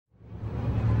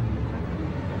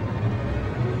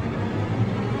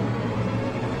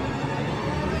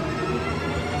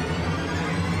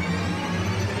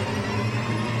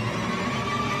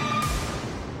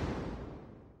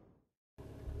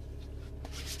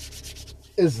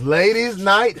It's ladies'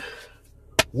 night.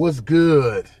 What's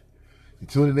good? You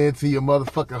tuning in to your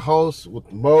motherfucking host with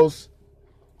the most.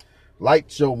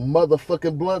 Light your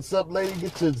motherfucking blunts up, lady.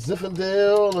 Get your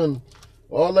Zinfandel and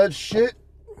all that shit.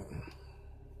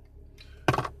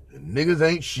 And niggas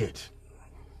ain't shit.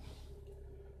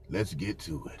 Let's get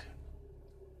to it.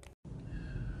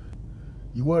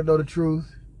 You want to know the truth?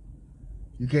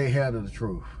 You can't handle the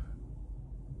truth.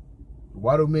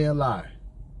 Why do men lie?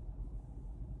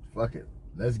 Fuck it.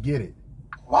 Let's get it.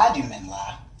 Why do men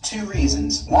lie? 2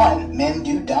 reasons. 1, men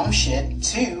do dumb shit.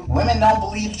 2, women don't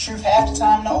believe the truth half the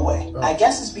time, no way. I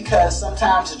guess it's because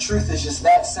sometimes the truth is just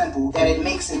that simple that it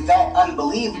makes it that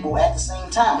unbelievable at the same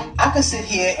time. I can sit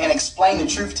here and explain the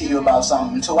truth to you about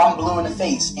something until I'm blue in the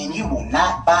face and you will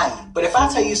not buy it. But if I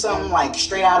tell you something like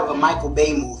straight out of a Michael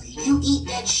Bay movie, you eat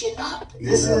that shit up.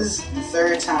 This is the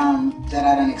 3rd time that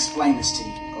I done explained this to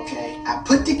you. Okay, I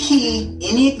put the key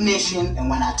in the ignition,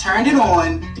 and when I turned it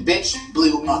on, the bitch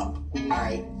blew up.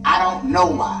 Alright, I don't know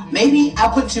why. Maybe I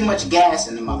put too much gas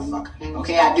in the motherfucker.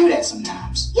 Okay, I do that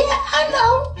sometimes. Yeah, I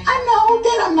know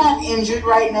that I'm not injured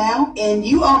right now, and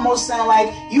you almost sound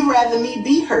like you'd rather me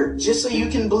be hurt just so you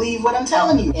can believe what I'm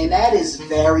telling you. And that is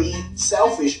very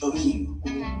selfish of you.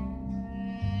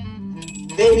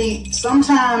 Baby,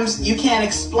 sometimes you can't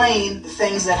explain the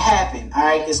things that happen,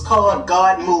 alright? It's called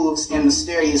God moves in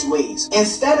mysterious ways.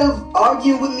 Instead of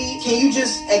arguing with me, can you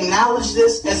just acknowledge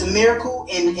this as a miracle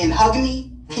and hug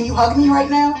me? Can you hug me right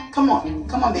now? Come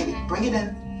on, baby, bring it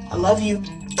in. I love you.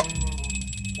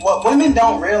 What women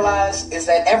don't realize is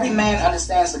that every man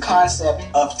understands the concept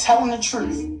of telling the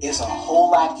truth is a whole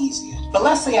lot easier. But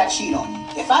let's say I cheat on you.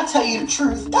 If I tell you the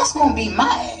truth, that's gonna be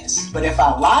my ass. But if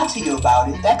I lie to you about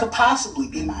it, that could possibly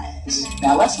be my ass.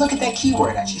 Now let's look at that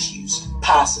keyword I just used.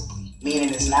 Possibly.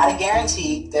 Meaning it's not a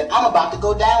guarantee that I'm about to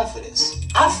go down for this.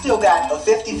 I've still got a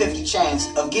 50-50 chance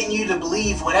of getting you to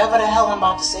believe whatever the hell I'm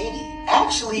about to say to you.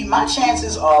 Actually, my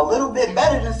chances are a little bit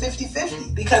better than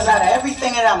 50-50. Because out of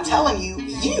everything that I'm telling you,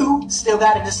 you still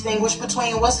got to distinguish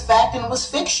between what's fact and what's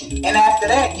fiction. And after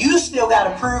that, you still got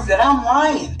to prove that I'm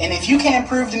lying. And if you can't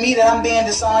prove to me that I'm being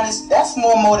dishonest, that's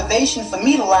more motivation for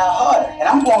me to lie harder. And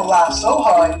I'm going to lie so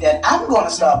hard that I'm going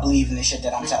to start believing the shit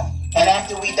that I'm telling you. And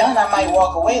after we done, I might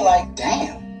walk away like,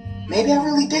 damn, maybe I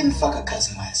really didn't fuck a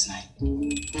cousin last night.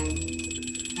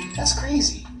 That's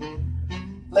crazy.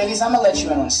 Ladies, I'm going to let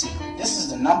you in on a secret. This is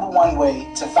the #1 way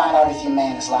to find out if your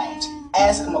man is lying to you.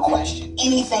 Ask him a question.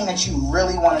 Anything that you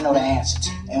really want to know the answer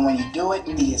to. And when you do it,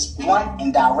 be as blunt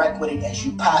and direct with it as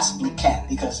you possibly can.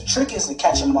 Because the trick is to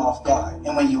catch him off guard.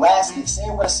 And when you ask it, say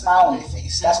it with a smile on your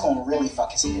face. That's going to really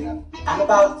fuck his head up. I'm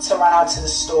about to run out to the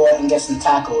store and get some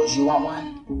tacos. You want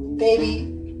one?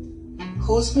 Baby,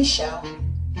 who's Michelle?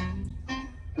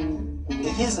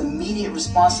 If his immediate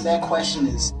response to that question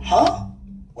is, huh?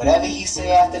 Whatever he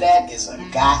say after that is a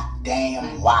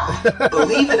goddamn lie.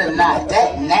 Believe it or not,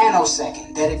 that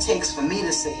nanosecond that it takes for me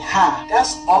to say, huh,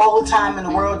 that's all the time in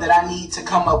the world that I need to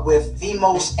come up with the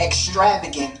most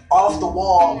extravagant,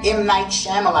 off-the-wall, M. Night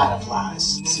Shyamalan of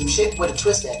lies. Some shit with a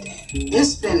twist at the end.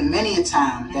 It's been many a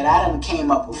time that I done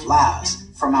came up with lies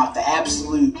from out the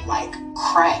absolute,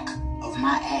 crack of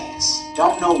my ass.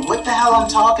 Don't know what the hell I'm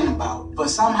talking about, but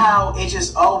somehow it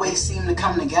just always seemed to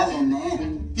come together in the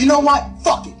end. You know what?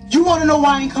 Fuck it. You want to know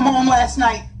why I didn't come home last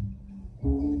night?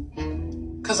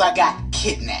 Because I got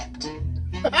kidnapped.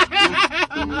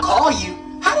 Call you?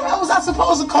 How the hell was I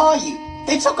supposed to call you?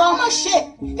 They took all my shit.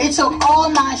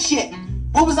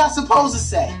 What was I supposed to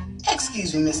say?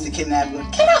 Excuse me, Mr. Kidnapper.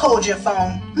 Can I hold your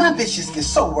phone? My bitches get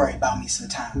so worried about me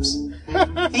sometimes.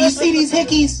 And you see these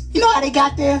hickeys? You know how they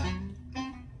got there?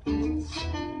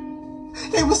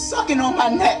 They was sucking on my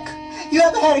neck. You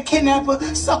ever had a kidnapper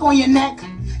suck on your neck?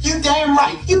 You damn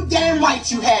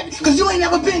right you haven't, cause you ain't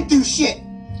never been through shit.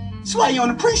 That's why you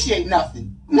don't appreciate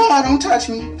nothing. No, don't touch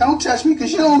me,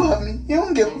 cause you don't love me. You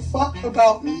don't give a fuck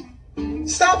about me.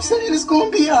 Stop saying it's gonna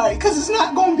be alright, cause it's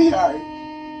not gonna be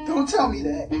alright. Don't tell me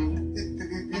that.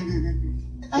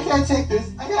 I can't take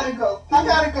this, I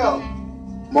gotta go.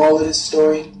 Moral of this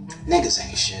story, niggas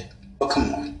ain't shit. But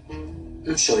come on,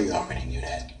 I'm sure you already knew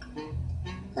that.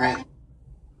 Right?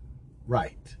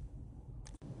 Right.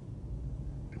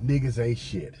 Niggas ain't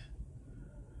shit.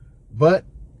 But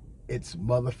it's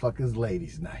motherfuckers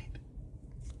ladies night.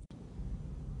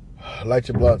 Light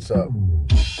your blunts up.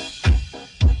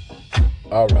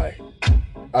 Alright.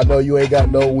 I know you ain't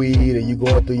got no weed and you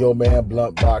going through your man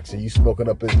blunt box and you smoking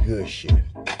up his good shit.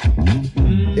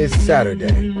 It's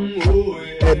Saturday.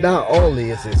 And not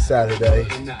only is it Saturday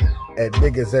and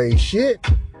niggas ain't shit,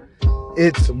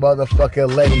 it's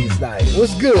motherfucking ladies night.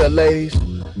 What's good, ladies?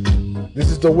 This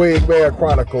is the Wig Man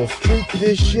Chronicles. Treat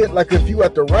this shit like if you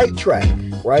at the right track,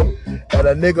 right? And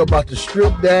a nigga about to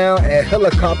strip down and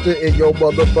helicopter in your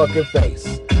motherfucking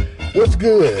face. What's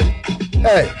good?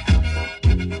 Hey,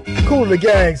 Kool the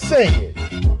Gang, sing it.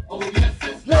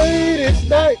 Ladies'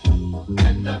 night.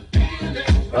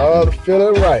 Oh, the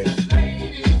feeling right.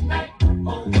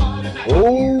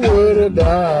 Oh, what a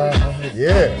night.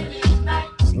 Yeah.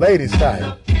 It's ladies'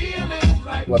 night.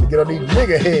 Want to get on these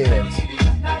nigga heads.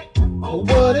 Oh,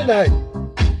 what a night.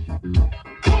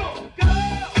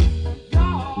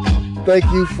 Thank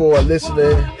you for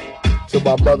listening to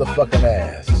my motherfucking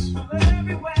ass.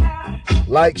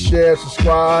 Like, share,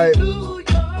 subscribe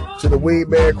to the Wig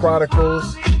Man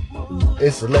Chronicles.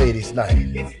 It's ladies'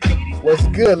 night. What's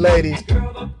good, ladies?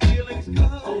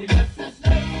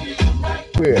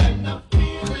 Weird.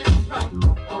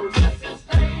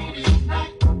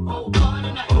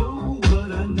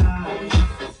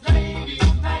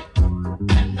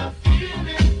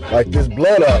 Like this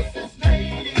blood up.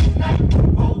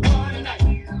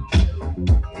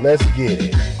 Let's get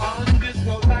it.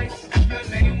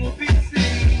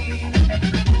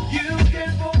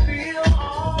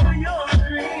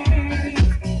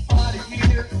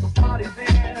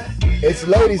 It's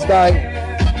ladies' night.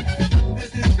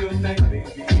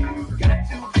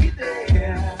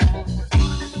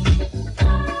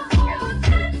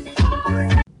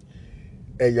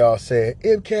 And y'all said,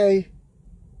 MK,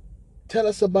 tell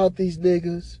us about these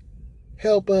niggas.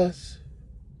 Help us.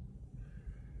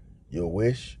 Your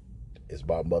wish is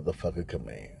my motherfucking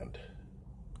command.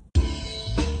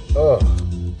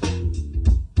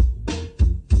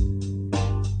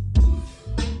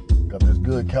 Got this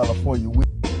good California weed.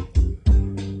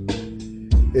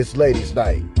 It's ladies'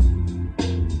 night.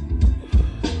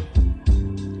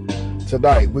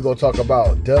 Tonight, we're going to talk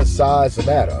about, does size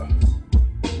matter?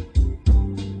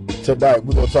 Tonight,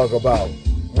 we're going to talk about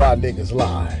why niggas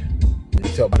lie.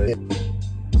 Tell me,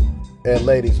 and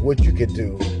ladies, what you can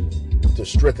do to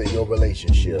strengthen your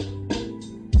relationship.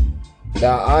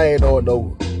 Now, I ain't on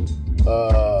no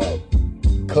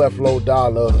Cleflo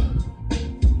Dollar,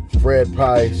 Fred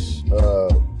Price,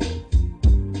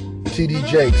 TD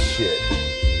Jakes shit,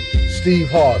 Steve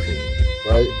Harvey,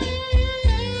 right?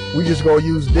 We just gonna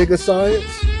use nigga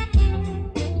science.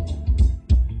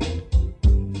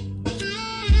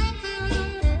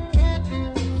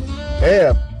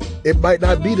 And it might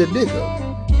not be the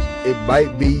nigga. It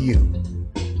might be you.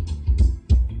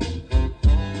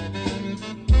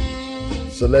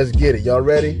 So let's get it. Y'all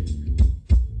ready?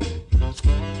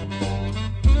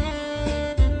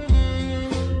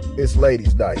 It's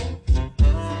ladies' night.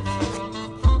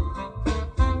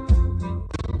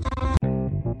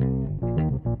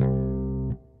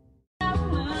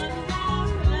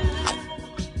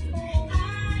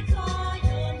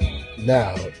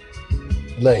 Now,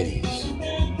 ladies,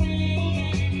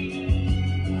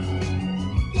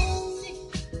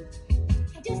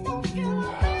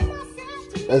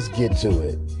 let's get to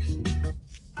it.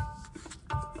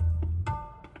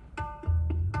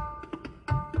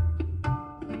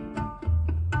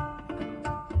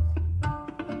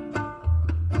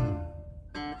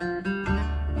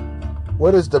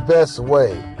 What is the best way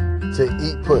to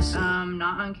eat pussy?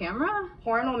 Not on camera.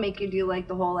 Porn will make you do like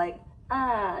the whole like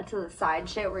to the side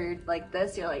shit where you're like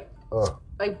this. You're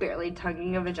like barely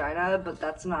tonguing a vagina, but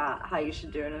that's not how you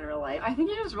should do it in real life. I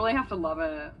think you just really have to love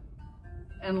it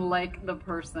and like the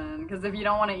person, because if you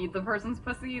don't want to eat the person's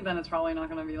pussy, then it's probably not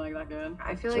going to be like that good.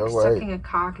 I feel like sucking a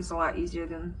cock is a lot easier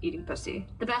than eating pussy.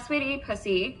 The best way to eat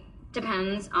pussy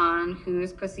depends on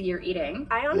whose pussy you're eating.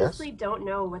 I honestly don't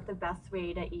know what the best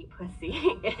way to eat pussy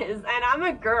is, and I'm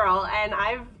a girl, and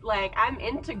I'm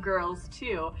into girls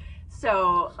too.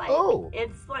 So like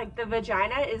it's like the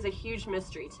vagina is a huge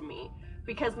mystery to me,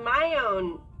 because my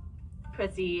own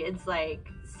pussy, it's like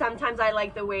sometimes I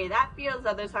like the way that feels,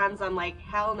 other times I'm like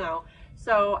hell no.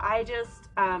 So I just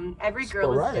every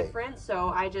girl is different, so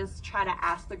I just try to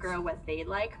ask the girl what they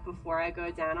like before I go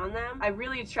down on them. I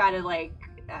really try to like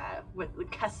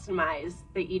customize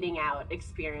the eating out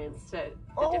experience to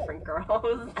the different girls.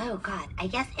 Oh God, I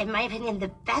guess in my opinion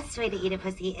the best way to eat a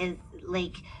pussy is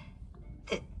like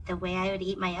the way I would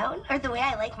eat my own, or the way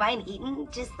I like mine eaten,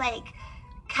 just like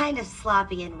kind of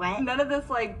sloppy and wet. None of this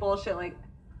like bullshit like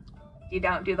you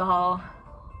don't do the whole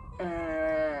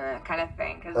kind of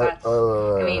thing, because that's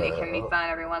I mean it can be fun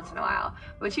every once in a while.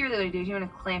 What you really do is you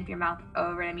want to clamp your mouth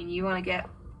over it. I mean you want to get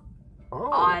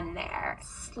on there.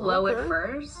 Slow at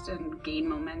first and gain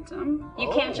momentum. You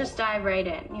can't just dive right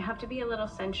in. You have to be a little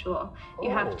sensual. You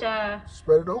have to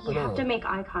spread it open. You have to make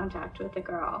eye contact with the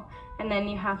girl, and then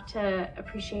you have to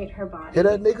appreciate her body. Hear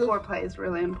that, nigga? Foreplay is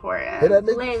really important. Hear that,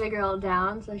 nigga? Lay the girl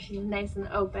down so she's nice and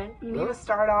open. You need to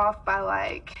start off by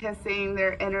like kissing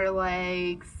their inner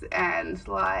legs and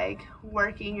like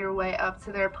working your way up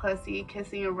to their pussy,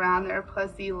 kissing around their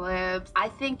pussy lips. I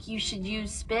think you should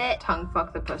use spit. Tongue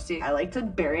fuck the pussy. I like to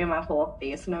bury my whole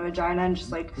face in a vagina and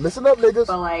just like listen up, niggas.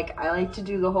 But like I like to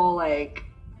do the whole like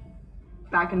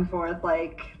back and forth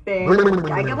like thing.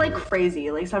 I get like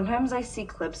crazy. Like sometimes I see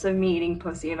clips of me eating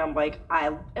pussy and I'm like,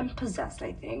 I am possessed,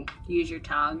 I think. Use your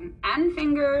tongue and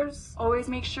fingers. Always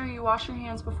make sure you wash your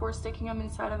hands before sticking them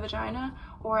inside a vagina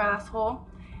or asshole.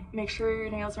 Make sure your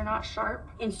nails are not sharp.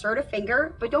 Insert a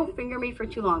finger, but don't finger me for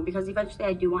too long because eventually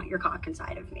I do want your cock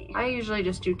inside of me. I usually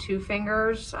just do 2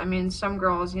 fingers. I mean, some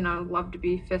girls, you know, love to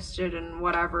be fisted and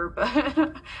whatever,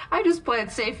 but I just play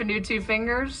it safe and do 2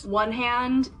 fingers. One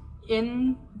hand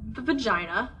in the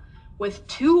vagina with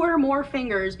 2 or more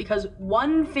fingers, because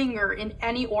one finger in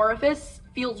any orifice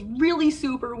feels really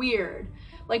super weird.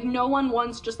 Like no one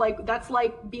wants just like, that's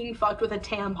like being fucked with a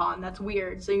tampon. That's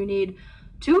weird. So you need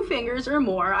 2 fingers or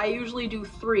more. I usually do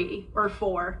 3 or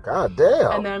 4. God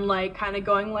damn. And then like kind of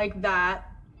going like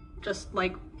that, just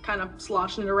like kind of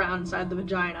sloshing it around inside the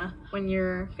vagina. When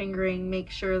you're fingering, make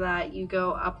sure that you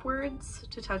go upwards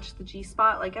to touch the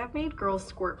G-spot. Like I've made girls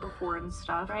squirt before and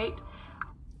stuff, right?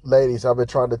 Ladies, I've been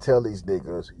trying to tell these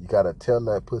niggas, you gotta tell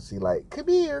that pussy like, come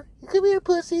here,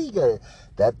 pussy. You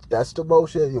gotta, that's the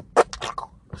motion. You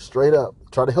straight up.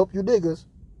 Try to help you niggas.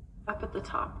 Up at the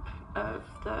top of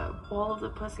the wall of the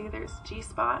pussy, there's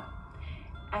G-spot,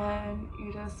 and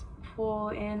you just pull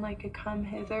in like a come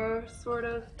hither sort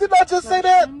of. Did I just say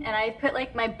that? And I put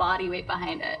like my body weight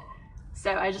behind it,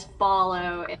 so I just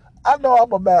follow. I know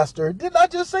I'm a master. Didn't I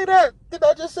just say that? Did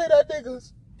I just say that,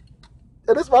 niggas?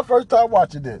 And this is my first time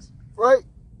watching this, right?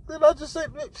 Did I just say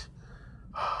bitch?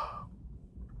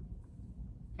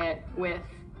 It with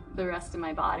the rest of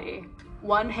my body.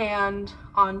 One hand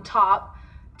on top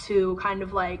to kind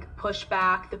of like push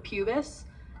back the pubis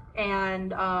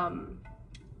and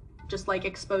just like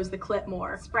expose the clit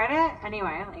more. Spread it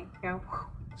anyway, like go.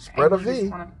 Spread a You V.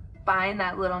 just want to find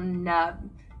that little nub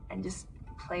and just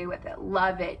play with it.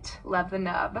 Love it. Love the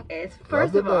nub. It's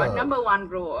first of all, number 1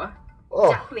 rule.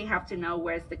 Definitely have to know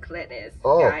where's the clit is,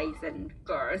 guys and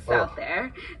girls out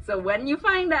there. So when you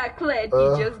find that clit,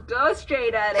 you just go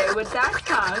straight at it with that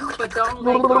tongue, but don't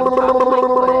like on top of my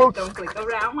clit. Don't click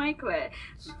around my clit.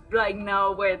 Like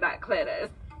know where that clit is.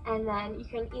 And then you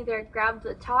can either grab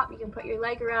the top, you can put your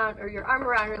leg around or your arm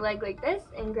around your leg like this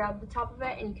and grab the top of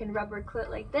it, and you can rub her clit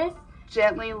like this.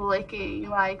 Gently licking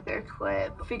like their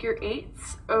clit. Figure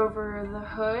 8s over the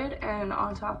hood and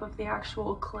on top of the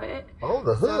actual clit. Oh,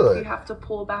 the So hood. you have to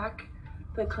pull back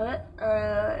the clit.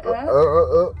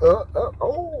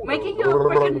 Making you a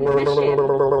freaking mission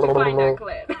to find that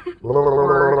clit.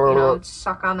 Or, you know,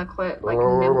 suck on the clit, like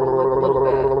nibble a little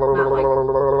bit. Not like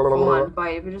full on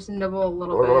bite, but just nibble a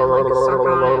little bit, like suck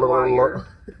on it while you're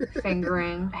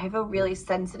fingering. I have a really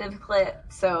sensitive clit,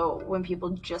 so when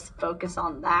people just focus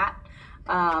on that,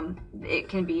 it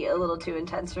can be a little too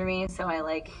intense for me, so I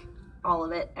like all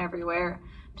of it everywhere.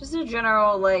 Just in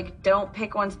general, like, don't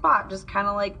pick one spot, just kind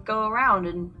of like go around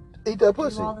and eat that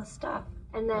pussy. do all the stuff.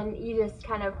 And then you just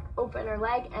kind of open her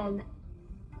leg and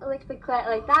lick the clit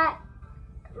like that,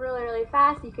 really, really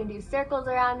fast. You can do circles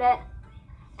around it,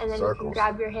 and then you can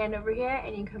grab your hand over here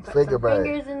and you can put some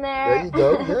fingers in there. There you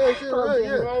go. Yeah, Pull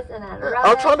this and then rub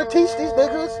I'm trying to teach these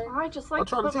niggas. I just like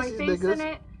to I'm put trying my to face teach these in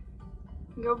niggas. it.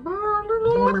 Go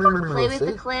Play with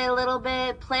the clit a little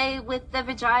bit, play with the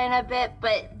vagina a bit,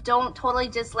 but don't totally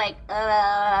just like,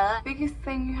 Biggest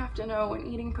thing you have to know when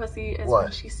eating pussy is What?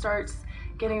 when she starts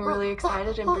getting really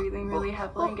excited and breathing really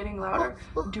heavily and getting louder.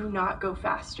 Do not go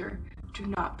faster. Do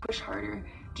not push harder.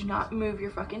 Do not move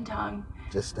your fucking tongue.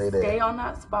 Just stay there. Stay on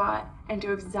that spot and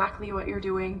do exactly what you're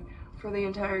doing for the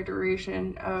entire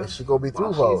duration of And she gonna be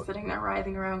through while she's vote. sitting there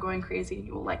writhing around going crazy, and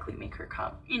you will likely make her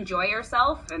come. Enjoy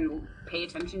yourself and pay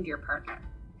attention to your partner.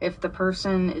 If the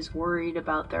person is worried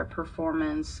about their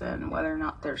performance and whether or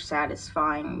not they're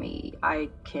satisfying me, I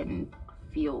can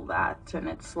feel that. And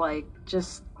it's like,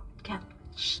 just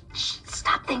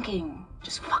stop thinking.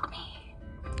 Just fuck me.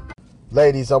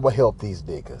 Ladies, I'm gonna help these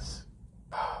niggas.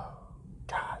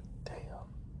 God damn.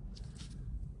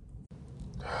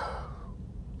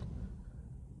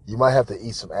 You might have to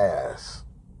eat some ass.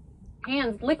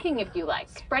 Hands licking if you like.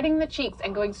 Spreading the cheeks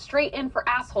and going straight in for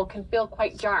asshole can feel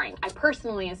quite jarring. I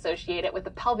personally associate it with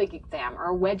a pelvic exam or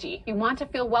a wedgie. You want to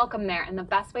feel welcome there, and the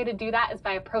best way to do that is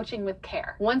by approaching with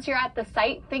care. Once you're at the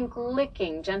site, think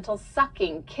licking, gentle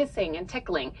sucking, kissing, and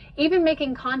tickling. Even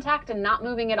making contact and not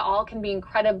moving at all can be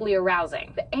incredibly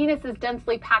arousing. The anus is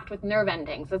densely packed with nerve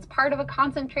endings. It's part of a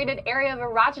concentrated area of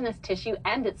erogenous tissue,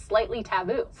 and it's slightly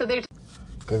taboo. So there's...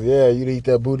 Cause yeah, you'd eat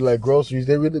that booty like groceries.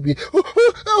 They really be,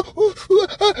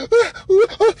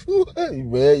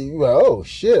 man. You like, oh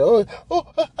shit,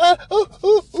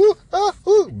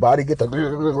 body get the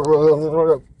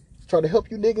trying to help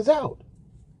you niggas out.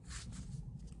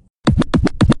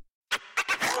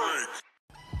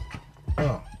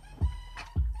 Oh,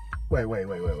 wait. Hold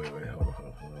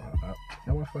on.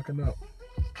 Am I fucking up?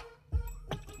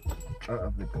 I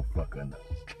think I'm fucking up.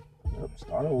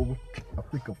 Start over. I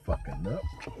think I'm fucking up.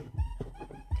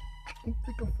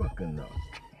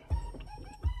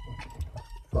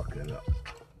 Fucking up.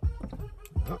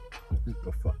 I think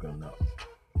I'm fucking up.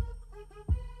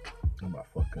 Am I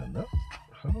fucking up?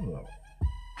 I don't know.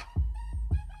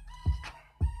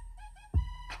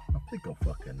 I think I'm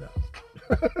fucking up.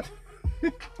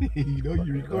 You know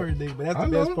you recording nigga, but that's the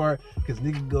best part, because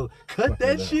niggas go, cut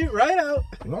that shit right out.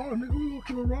 No, nigga, we gonna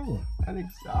keep it rolling. I think,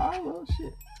 oh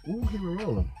shit. We gonna keep it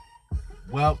rolling.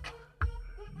 Well,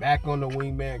 back on the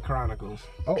Wingman Chronicles.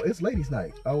 Oh, it's ladies'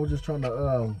 night. I was just trying to,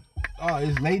 Oh,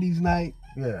 it's ladies' night?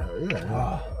 Yeah.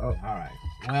 All right.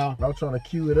 Well, I was trying to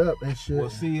cue it up and shit.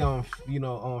 Well, see, on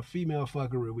female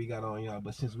fuckery we got on y'all,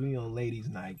 but since we on ladies'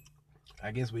 night,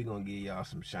 I guess we gonna give y'all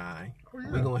some shine. Oh, yeah.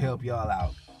 We gonna help y'all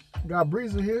out. Got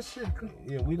Breezer here, shit.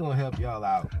 Yeah, we gonna help y'all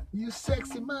out. You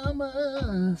sexy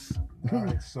mamas. All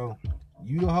right, so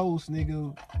you the host,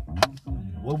 nigga.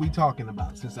 What we talking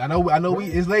about? Since I know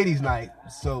it's ladies' night.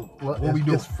 So what we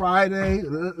doing? It's Friday.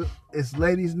 It's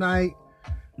ladies' night.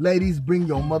 Ladies, bring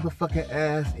your motherfucking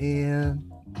ass in.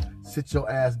 Sit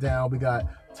your ass down. We got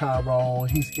Tyrone.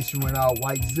 He's issuing out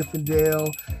white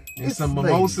Zinfandel. And some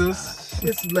mimosas.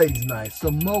 It's ladies' night.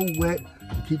 Some more wet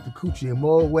to keep the coochie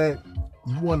more wet.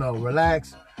 You want to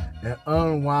relax and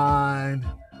unwind,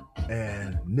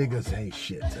 and niggas ain't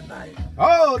shit tonight.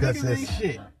 Oh, niggas ain't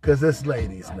shit. Because it's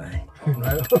ladies' night.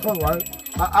 Right? Right?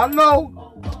 I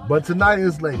know, but tonight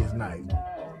is ladies' night.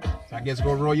 So I guess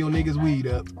go roll your niggas weed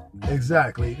up.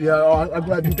 Exactly. Yeah, I'm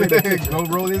glad you picked that. Go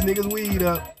roll this niggas weed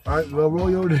up. All right, well, roll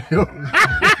your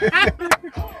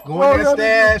Go in that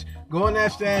stash. Go in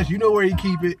that stash. You know where he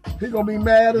keep it. He gonna be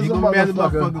mad as a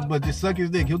motherfucker. But just suck his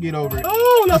dick. He'll get over it.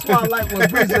 Oh, that's why I like when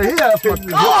Breezer here for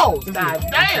calls. God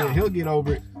damn. Yeah, he'll get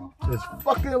over it. It's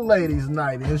fucking ladies'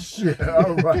 night and shit.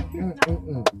 All right.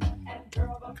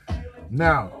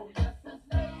 Now,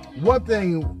 one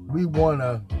thing we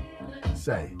wanna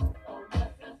say: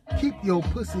 keep your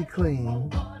pussy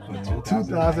clean for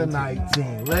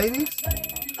 2019, ladies.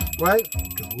 Right?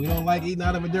 Because we don't like eating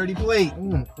out of a dirty plate.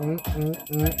 And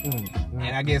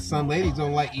I guess some ladies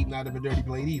don't like eating out of a dirty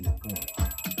plate either.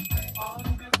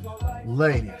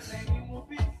 Ladies.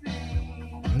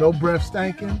 No breath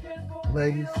stanking.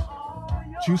 Ladies.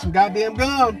 Chew some goddamn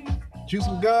gum. Chew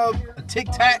some gum. A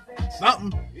Tic Tac.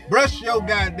 Something. Brush your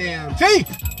goddamn teeth.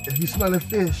 If you smelling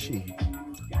fishy.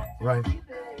 Right?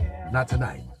 Not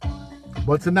tonight.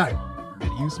 But tonight.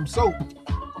 Better use some soap.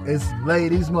 It's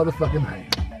ladies motherfucking night.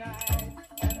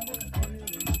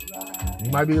 You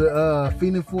might be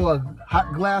feeling for a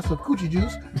hot glass of coochie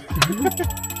juice,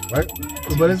 right?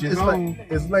 But it's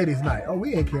ladies' night. Oh,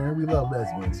 we ain't caring. We love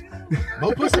lesbians.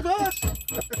 More pussy for us.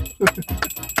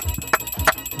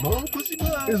 More pussy for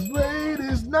us. It's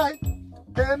ladies' night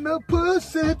and the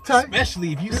pussy tight.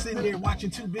 Especially if you sitting there watching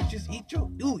two bitches eat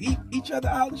each other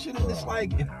out and shit. And it's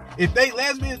like if they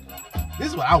lesbians, this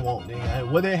is what I want, nigga.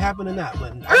 Whether it happen or not,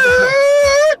 but.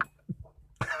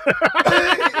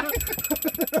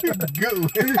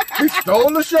 Good. He stole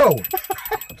the show.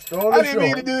 I didn't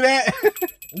mean to do that.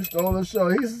 He stole the show.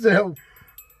 He said,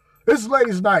 "It's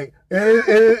ladies' night, and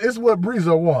it's what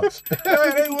Breezer wants."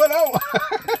 It ain't what I want.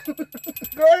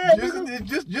 Go ahead.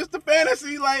 Just the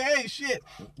fantasy. Like, hey, shit.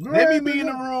 Let me be in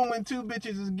the room when two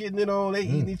bitches is getting it on. They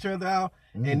eating each other out,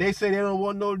 and they say they don't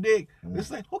want no dick. It's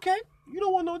like, okay, you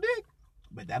don't want no dick,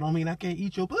 but that don't mean I can't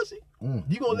eat your pussy.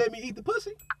 You gonna let me eat the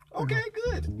pussy? Okay,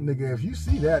 good. Nigga, if you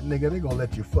see that, nigga, they gonna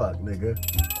let you fuck, nigga.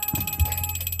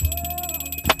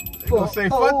 They gonna say,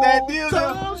 fuck that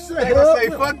dildo. They gonna say,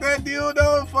 fuck that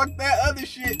dildo, fuck that other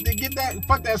shit. They get that,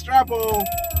 fuck that strap on.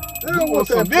 They don't want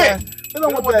that They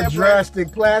don't want that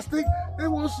drastic plastic. They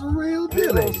want some real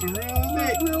dilly.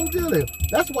 Real dilly.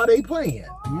 That's why they playing.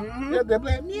 They're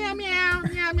playing meow, meow,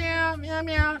 meow, meow, meow,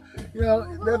 meow. You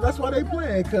know, that's why they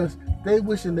playing, because They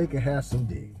wishing they could have some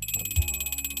dick.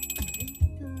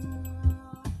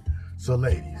 So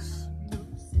ladies,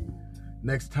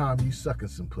 next time you sucking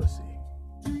some pussy,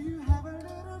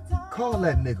 call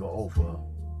that nigga over.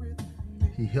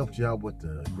 He helped you out with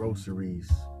the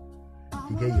groceries.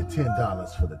 He gave you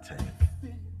 $10 for the tank.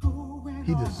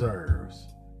 He deserves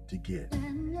to get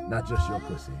not just your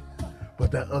pussy,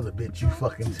 but that other bitch you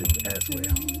fucking too as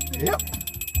well. Yep.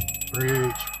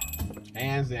 Bridge.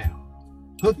 Hands down.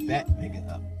 Hook that nigga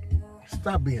up.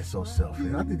 Stop being so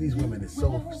selfish. I think these women is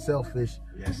so selfish.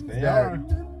 Yes, they are.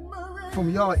 From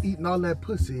y'all eating all that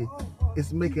pussy,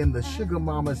 it's making the sugar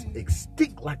mamas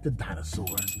extinct like the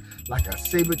dinosaurs. Like a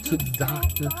saber-toothed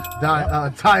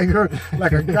tiger,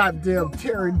 like a goddamn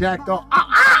pterodactyl.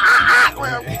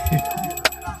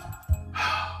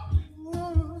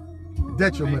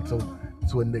 Detrimental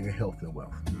to a nigga health and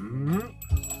wealth. Mm-hmm.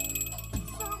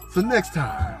 So next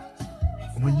time,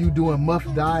 when you doing muff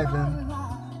diving,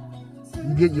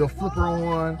 you get your flipper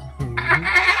on,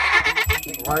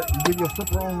 right? You get your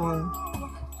flipper on.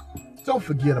 Don't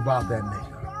forget about that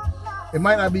nigga. It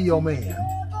might not be your man,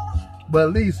 but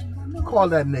at least call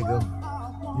that nigga,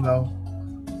 you know,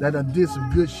 that done did some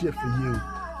good shit for you,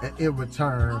 and in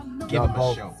return, give him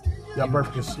a show. Y'all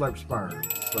both can slurp sperm.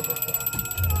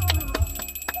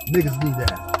 Niggas need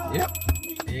that. Yep.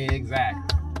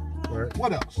 Exactly. Right.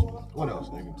 What else? What else,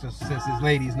 nigga? Since it's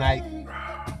ladies' night,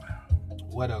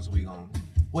 what else we gonna?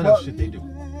 What else should they do?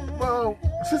 Well,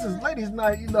 since it's ladies'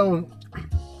 night, you know,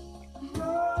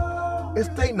 it's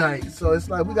date night, so it's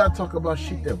like we gotta talk about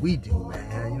shit that we do,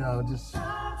 man. You know, just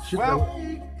shit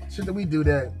that we do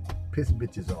that piss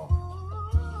bitches off.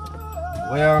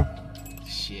 Well,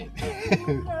 shit.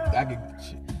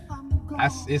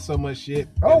 It's so much shit.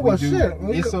 Oh, well, shit.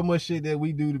 It's so much shit that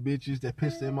we do to bitches that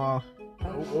piss them off.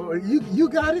 You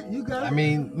got it. You got it. I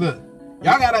mean, look,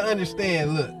 y'all gotta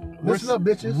understand. Look, listen up,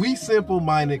 bitches. We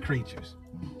simple-minded creatures.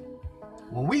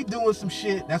 When we doing some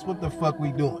shit, that's what the fuck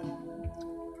we doing.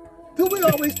 Do we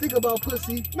always think about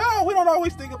pussy? No, we don't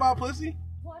always think about pussy.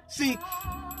 See,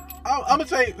 I'm gonna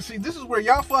tell you. See, this is where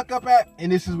y'all fuck up at, and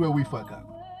this is where we fuck up.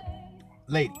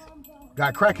 Ladies.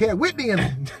 Got crackhead Whitney in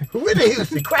Whitney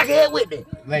Houston. Crackhead Whitney.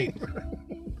 Ladies.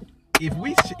 If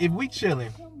we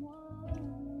chilling,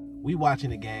 we watching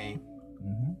the game.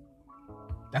 Mm-hmm.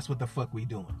 That's what the fuck we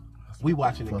doing. We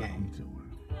watching the game.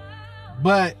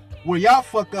 But where y'all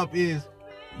fuck up is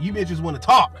you bitches want to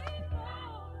talk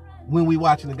when we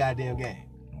watching the goddamn game.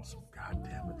 Want some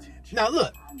goddamn attention. Now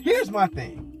look, here's my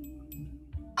thing.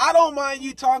 I don't mind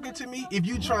you talking to me if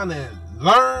you trying to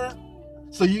learn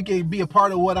so you can be a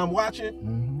part of what I'm watching.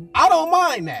 Mm-hmm. I don't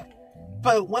mind that.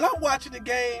 But when I'm watching the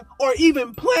game or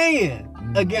even playing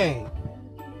a game,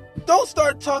 don't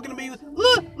start talking to me with,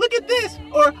 look at this.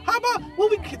 Or how about,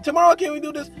 tomorrow can we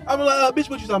do this? I'm like, bitch,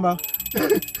 what you talking about?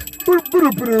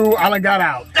 I done got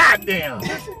out. Goddamn.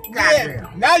 Yeah,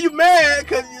 now you mad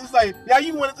because it's like, now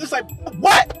you want to, it's like,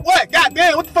 what?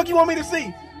 Goddamn, what the fuck you want me to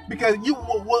see? Because you,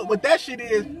 what that shit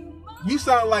is, you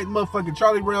sound like motherfucking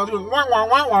Charlie Brown.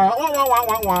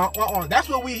 That's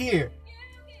what we hear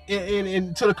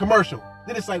into the commercial.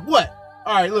 Then it's like, what?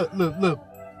 All right, look.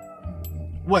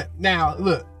 What? Now,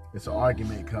 look. It's an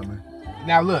argument coming.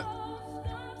 Now, look.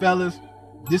 Fellas,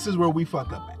 this is where we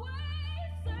fuck up at.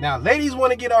 Now, ladies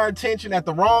want to get our attention at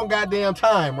the wrong goddamn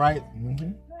time, right?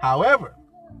 Mm-hmm. However,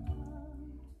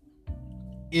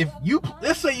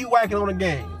 let's say you whacking on a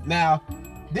game. Now,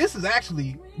 this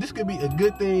could be a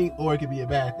good thing or it could be a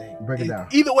bad thing. Break it down.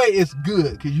 Either way, it's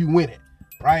good because you win it,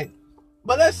 right?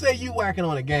 But let's say you whacking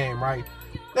on a game, right?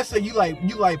 Let's say you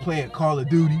like playing Call of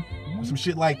Duty or some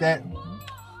shit like that,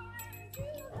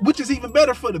 which is even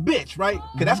better for the bitch, right?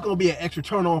 Because that's gonna be an extra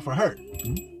turn on for her.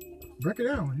 Break it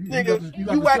down, nigga.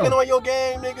 You whacking on your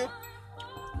game, nigga.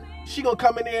 She gonna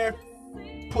come in there,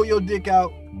 pull your dick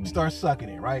out, start sucking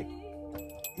it, right?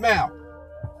 Now,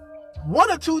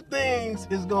 one thing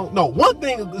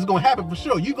is gonna happen for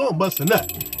sure. You gonna bust a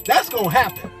nut. That's gonna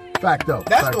happen. Fact though.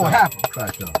 That's gonna happen.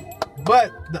 Fact though.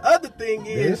 But the other thing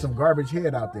is, there's some garbage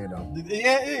head out there though.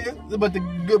 Yeah, it is. But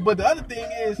the other thing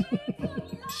is,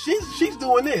 she's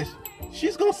doing this.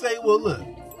 She's gonna say, well, look,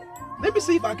 let me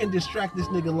see if I can distract this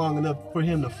nigga long enough for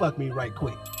him to fuck me right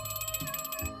quick.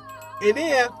 And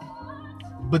then,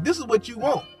 but this is what you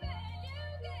want.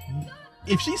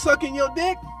 If she's sucking your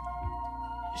dick,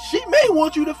 she may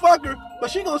want you to fuck her, but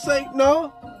she gonna say,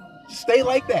 no, stay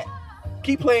like that.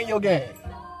 Keep playing your game.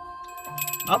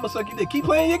 I'm gonna suck your dick. Keep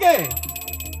playing your game.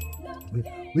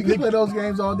 We can play those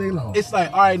games all day long. It's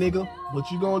like, all right, nigga,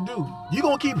 what you gonna do? You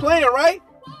gonna keep playing, right?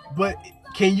 But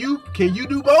can you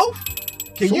do both?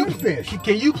 Can you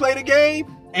play the game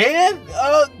and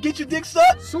get your dick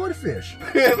sucked? Swordfish.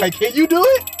 Like, can you do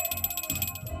it?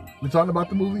 We're talking about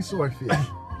the movie Swordfish.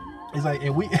 It's like,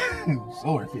 and we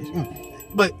Swordfish.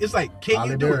 But it's like, can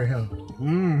you do it?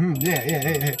 Mm-hmm.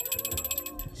 Yeah.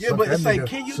 Yeah, but it's like,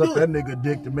 can you do it? Suck that nigga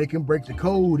dick to make him break the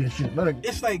code and shit.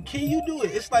 It's like, can you do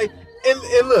it? It's like, and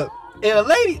look, and a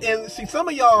lady, and see, some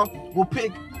of y'all will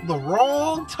pick the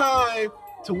wrong time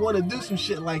to want to do some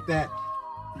shit like that.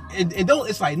 And don't,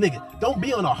 it's like, nigga, don't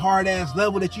be on a hard ass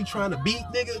level that you trying to beat,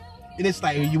 nigga. And it's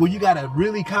like, when you gotta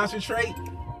really concentrate,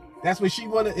 that's when she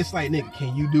wanna, it's like, nigga,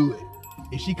 can you do it?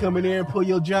 If she come in there and pull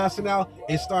your Johnson out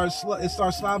and start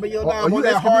slobbing your dime on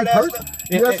that hard ass stuff.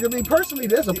 You asking me personally,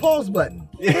 there's a pause button.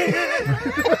 There's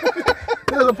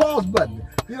a pause button.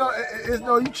 You know, it's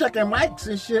no, you checking mics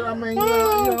and shit. I mean, you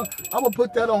know, I'm gonna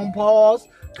put that on pause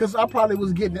because I probably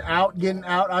was getting out.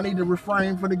 I need to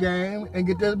refrain for the game and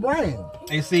get this brain.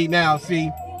 And see,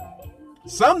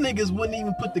 some niggas wouldn't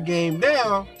even put the game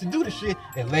down to do the shit.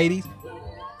 And ladies,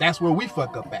 that's where we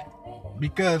fuck up at.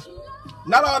 Because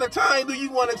not all the time do you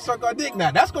want to suck our dick.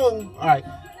 Now, that's going, all right.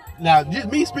 Now,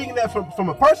 just me speaking that from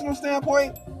a personal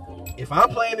standpoint, if I'm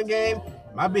playing the game,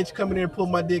 my bitch come in there and pull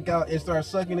my dick out and start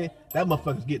sucking it, that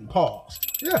motherfucker's getting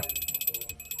paused. Yeah.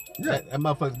 That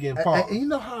motherfucker's getting paused. And you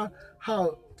know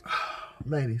how,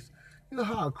 ladies, you know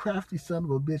how a crafty son of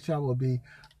a bitch I will be?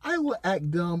 I will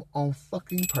act dumb on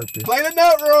fucking purpose. Play the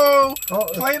nut roll.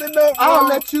 Play the nut roll. I'll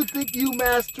let you think you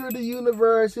master the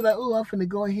universe. You're like, oh, I'm finna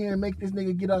go in here and make this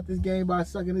nigga get out this game by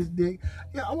sucking his dick.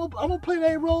 Yeah, I'm gonna play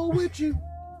that role with you.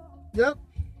 Yep.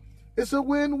 It's a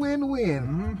win-win-win.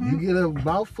 Mm-hmm. You get a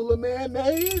mouthful of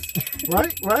mayonnaise,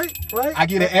 right? I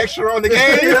get an extra on the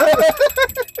game.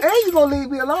 And you gonna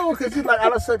leave me alone because you're like, I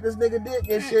done sucked this nigga dick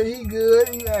and shit, he good.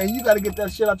 And you gotta get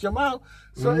that shit out your mouth.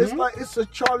 So it's like, it's a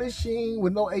Charlie Sheen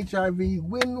with no HIV,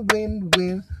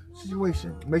 win-win-win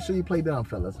situation. Make sure you play dumb,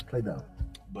 fellas. Play dumb.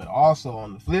 But also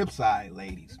on the flip side,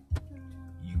 ladies,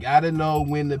 you gotta know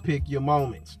when to pick your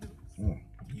moments.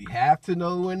 You have to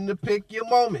know when to pick your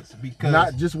moments, because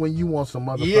not just when you want some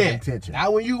motherfucking attention.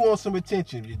 Not when you want some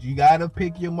attention. You gotta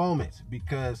pick your moments,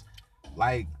 because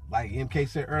like MK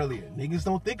said earlier, niggas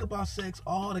don't think about sex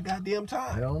all the goddamn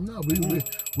time. Hell no.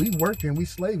 We working, we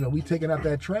slaving, we taking out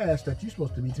that trash that you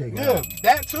supposed to be taking out.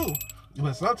 That too.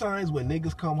 But sometimes when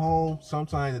niggas come home,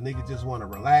 sometimes the niggas just want to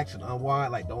relax and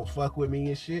unwind, like don't fuck with me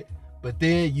and shit. But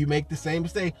then you make the same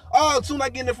mistake. Oh, as soon as I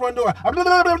get in the front door, I'm like,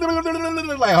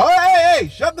 oh, hey,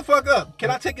 shut the fuck up.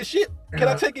 Can I take a shit? Can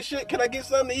I take a shit? Can I get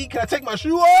something to eat? Can I take my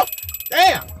shoe off?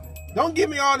 Damn. Don't give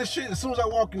me all this shit as soon as I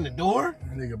walk in the door.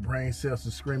 Nigga brain cells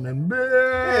are screaming,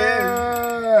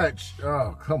 bitch.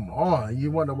 Oh, come on.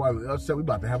 You wonder why we upset? We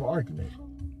about to have an argument.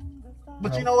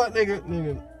 But you know what, nigga,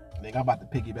 I'm about to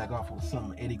piggyback off of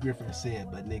something Eddie Griffin said,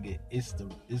 but nigga, it's the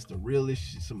realest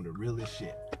shit, some of the realest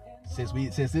shit. Since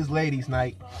this ladies'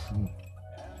 night,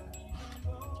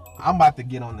 I'm about to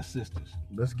get on the sisters.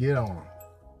 Let's get on.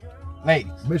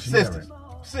 Ladies, sisters.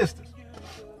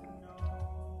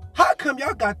 How come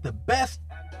y'all got the best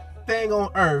thing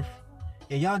on earth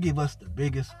and y'all give us the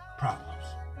biggest problems?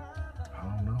 I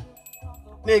don't know.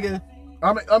 Nigga.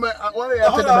 I mean,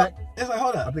 take it back. It's like,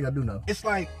 hold up. I think I do know. It's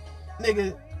like,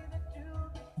 nigga,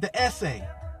 the essay,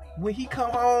 when he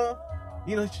come home,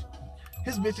 you know,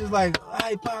 his bitch is like,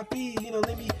 hey, Poppy, you know,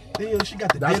 she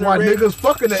got the That's dinner why ready. Niggas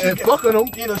fucking and fucking them.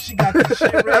 You know, she got the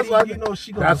shit ready.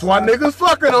 That's why niggas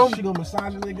fucking them. She gonna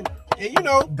massage a nigga. And you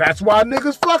know. That's why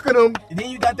niggas fucking them. And then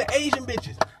you got the Asian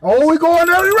bitches. Oh, we going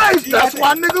every race. That's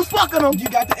why niggas fucking them. You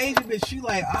got the Asian bitch. She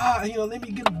like, you know, let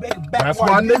me get back. That's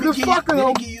why niggas fucking them.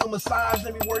 Let me give you a massage.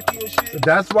 Let me work you and shit.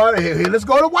 That's why. Hey, let's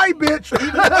go to white bitch.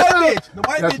 Even the white bitch. The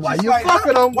white That's bitch why is you like,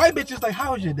 fucking them. White bitch is like,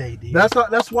 how was your day, dude?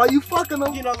 That's why you fucking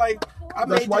them. You know, like, I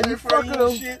That's made why dinner you for fucking you them.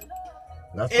 and shit.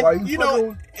 That's and, why you know,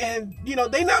 them. And you know,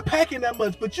 they not packing that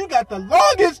much, but you got the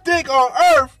longest dick on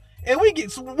earth. And we get,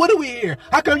 so what do we hear?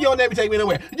 How come you don't never take me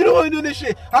nowhere? You don't want to do this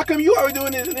shit. How come you always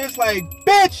doing this? And it's like,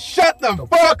 bitch, shut the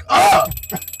fuck up.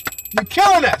 You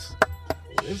killing us.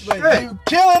 It's like, you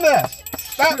killing us.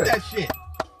 Stop that shit.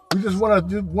 We just want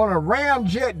to ram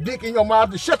jet dick in your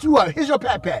mouth to shut you up. Here's your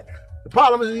pat pat. The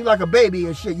problem is you like a baby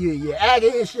and shit. You're aggy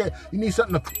and shit. You need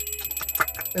something to,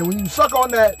 and when you suck on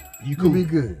that, you can be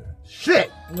good.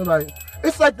 Shit. You're like,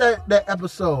 it's like that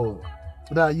episode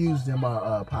that I used in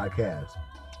my podcast.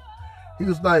 He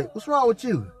was like, what's wrong with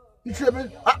you? You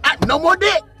tripping? No more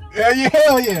dick. Yeah,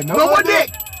 hell yeah. No more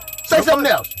dick. Say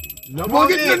something else. No more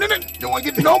dick. You want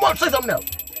to get no more? Say something else.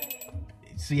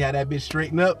 See how that bitch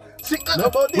straighten up? See, no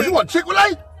more dick. What you want,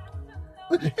 Chick-fil-A?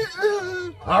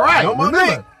 All right. No more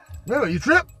dick. Remember, you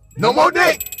trip? No more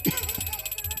dick.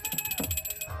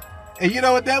 And you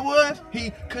know what that was?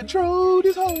 He controlled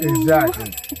his whole.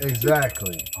 Exactly.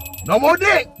 No more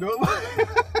dick. No more.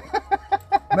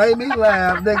 Made me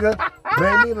laugh, nigga.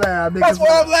 That's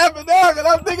why I'm laughing now, because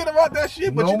I'm thinking about that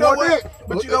shit. But no you know more what? dick.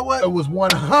 But you know what? It was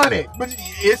 100. But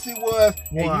yes, it was.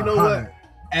 100. And you know what?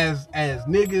 As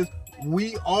niggas,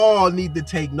 we all need to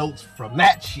take notes from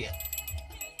that shit.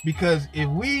 Because if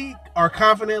we are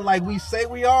confident like we say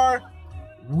we are,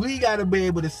 we gotta be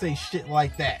able to say shit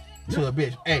like that to a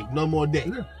bitch. Hey, no more dick.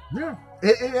 Yeah.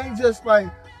 It ain't just like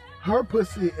her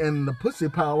pussy and the pussy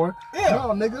power. Yeah. No,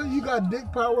 nigga, you got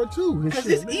dick power too. Because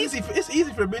it's easy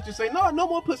for a bitch to say, no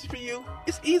more pussy for you.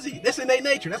 It's easy. That's in their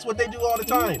nature. That's what they do all the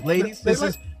time. Ladies, they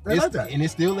like that. And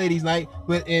it's still ladies' night.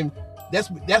 But that's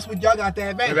what y'all got the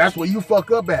advantage. And that's where you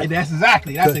fuck up at. And that's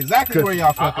exactly where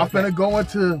y'all fuck up. I'm finna go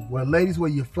into ladies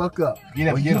where you fuck up.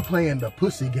 When you playing the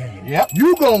pussy game. Yep.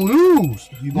 You gonna lose.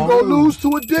 You gonna lose to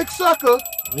a dick sucker.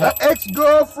 Yep. An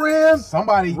ex-girlfriend.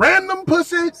 Somebody. Random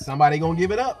pussy. Somebody gonna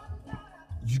give it up.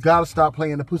 You gotta stop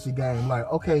playing the pussy game. Like,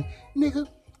 okay, nigga,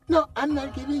 no, I'm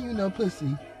not giving you no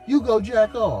pussy. You go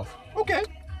jack off. Okay.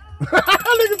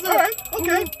 Niggas, all right,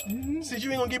 okay. Mm-hmm. Since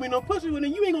you ain't gonna give me no pussy, well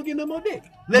then you ain't gonna get no more dick.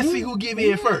 Let's see who give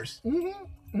in first.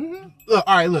 Look,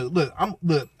 all right, look. I'm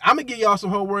gonna give y'all some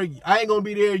homework. I ain't gonna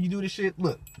be there. You do the shit.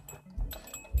 Look,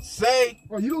 say.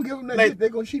 Well, you don't give them that shit, they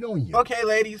gonna cheat on you. Okay,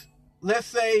 ladies. Let's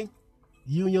say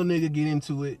you and your nigga get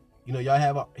into it. You know, y'all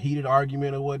have a heated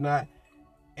argument or whatnot,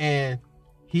 and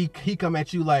he come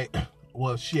at you like,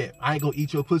 well, shit, I ain't gonna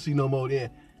eat your pussy no more. Then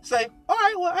say, all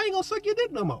right, well, I ain't gonna suck your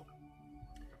dick no more.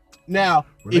 Now,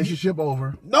 relationship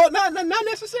over. No, not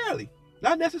necessarily.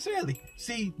 Not necessarily.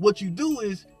 See, what you do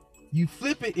is you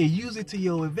flip it and use it to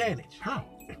your advantage. How?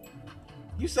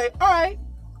 You say, all right,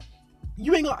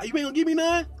 you ain't gonna give me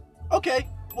none? Okay,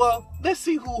 well, let's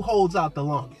see who holds out the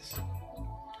longest.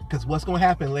 Because what's gonna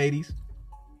happen, ladies?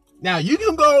 Now, you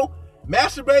can go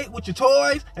masturbate with your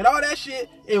toys and all that shit,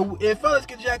 and fellas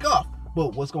can jack off.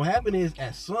 But what's gonna happen is,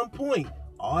 at some point,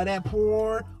 all that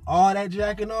porn, all that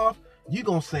jacking off, you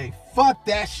gonna say, fuck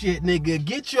that shit, nigga.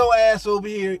 Get your ass over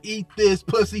here, eat this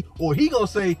pussy. Or he gonna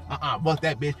say, fuck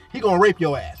that bitch. He gonna rape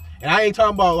your ass. And I ain't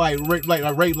talking about like rape,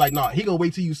 nah. He gonna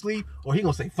wait till you sleep, or he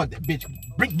gonna say, fuck that bitch.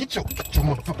 Get your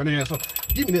motherfucking ass up.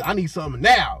 Give me this. I need something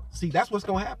now. See, that's what's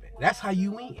gonna happen. That's how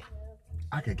you win.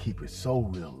 I can keep it so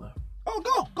real.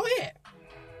 Oh, go ahead.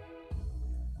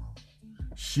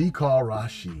 She called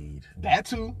Rashid. That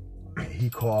too. And he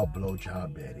called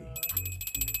Blowjob Betty.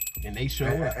 And they show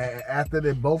up. After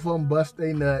they both of them bust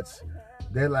their nuts,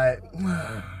 they're like,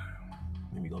 let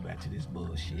me go back to this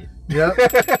bullshit. Yep.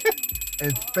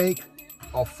 And fake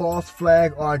a false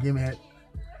flag argument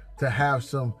to have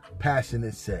some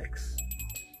passionate sex.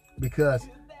 Because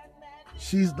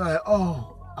she's like,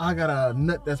 oh, I got a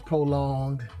nut that's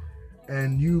prolonged,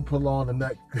 and you prolonged a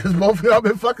nut. Because both of y'all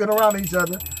been fucking around each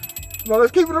other. No,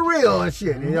 let's keep it real and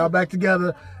shit. And y'all back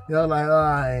together. Y'all like,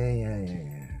 oh,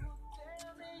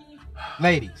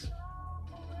 Ladies,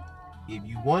 if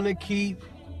you want to keep,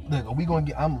 look, we gonna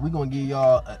give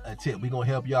y'all a tip. We gonna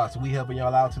help y'all. So we helping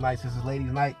y'all out tonight since it's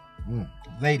ladies' night.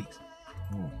 Ladies,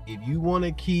 if you want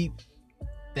to keep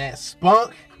that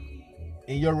spunk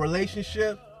in your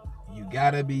relationship, you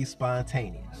gotta be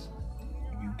spontaneous.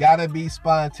 You gotta be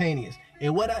spontaneous.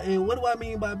 And what do I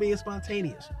mean by being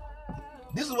spontaneous?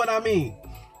 This is what I mean.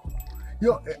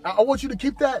 Yo, I want you to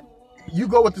keep that. You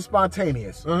go with the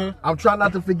spontaneous. I'm trying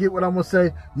not to forget what I'm gonna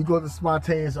say. You go with the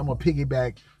spontaneous. I'm gonna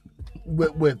piggyback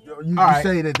with you right.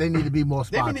 Say that they need to be more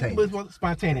spontaneous. They need to be more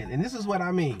spontaneous, and this is what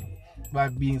I mean by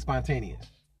being spontaneous.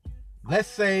 Let's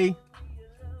say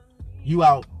you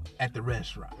out at the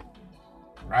restaurant,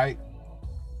 right?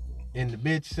 And the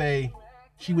bitch say,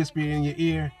 she whisper in your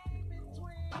ear,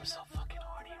 "I'm so fucking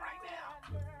horny right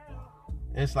now."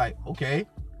 And it's like, okay,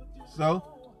 so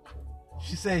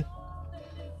she say,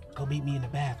 "Go meet me in the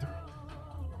bathroom."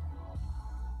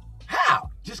 How?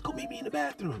 Just go meet me in the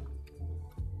bathroom.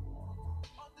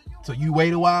 So you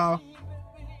wait a while.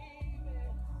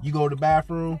 You go to the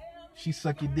bathroom. She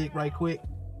suck your dick right quick.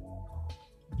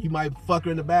 You might fuck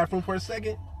her in the bathroom for a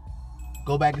second.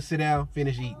 Go back and sit down.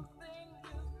 Finish eating.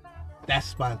 That's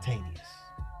spontaneous.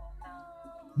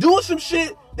 Doing some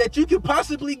shit that you could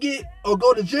possibly get or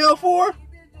go to jail for.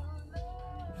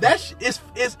 That's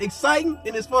it's exciting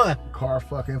and it's fun. Car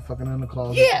fucking in the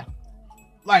closet. Yeah.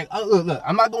 Like look,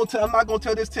 I'm not gonna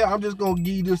tell this tale. I'm just gonna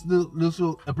give you this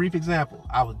a brief example.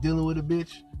 I was dealing with a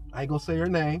bitch. I ain't gonna say her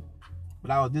name,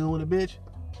 but I was dealing with a bitch,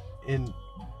 and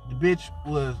the bitch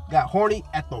got horny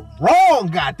at the wrong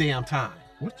goddamn time.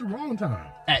 What's the wrong time?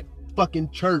 At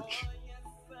fucking church.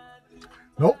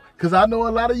 Nope. Cause I know a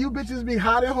lot of you bitches be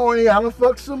hot and horny. I done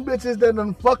fucked some bitches that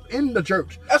done fucked in the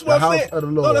church. That's what I'm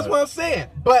saying. No, that's what I'm saying.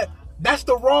 But that's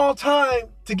the wrong time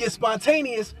to get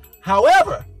spontaneous.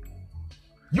 However,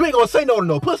 you ain't gonna say no to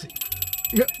no pussy.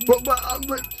 Yeah, but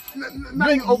now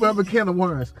you open up a can of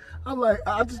worms. I'm like,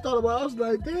 I just thought about it. I was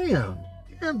like,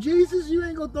 damn, Jesus, you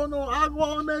ain't gonna throw no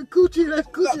agua on that coochie. That's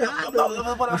coochie hot.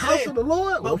 The house of the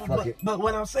Lord. But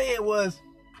what I'm saying was,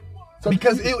 so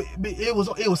because it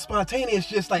was spontaneous,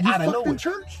 just like out of nowhere.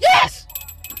 Church? Yes.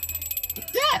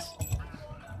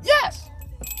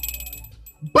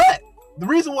 But the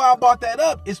reason why I brought that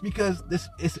up is because this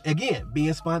is, again,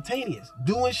 being spontaneous,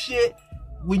 doing shit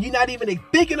when you're not even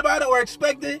thinking about it or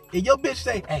expecting it, and your bitch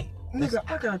say, "Hey, nigga,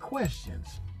 I got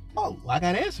questions." Oh, I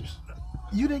got answers.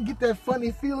 You didn't get that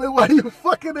funny feeling while you were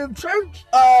fucking in church?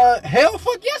 Hell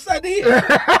fuck yes I did.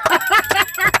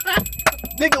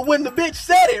 Nigga, when the bitch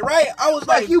said it, right? I was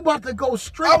like, you about to go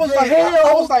straight I was to like, hell.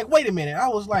 I was like, wait a minute. I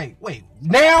was like, wait,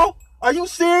 now? Are you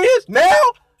serious? Now?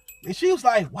 And she was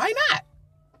like, why not?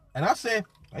 And I said,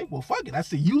 hey, well, fuck it. I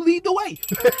said, you lead the way.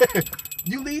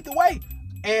 You lead the way.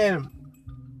 And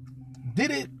did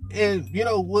it, and, you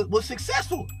know, was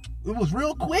successful. It was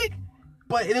real quick.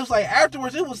 But it was like,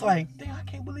 afterwards, it was like, damn, I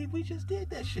can't believe we just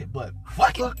did that shit. But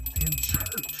fuck it. In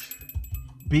church.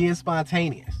 Being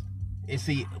spontaneous. And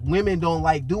see, women don't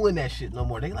like doing that shit no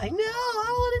more. They like, no, I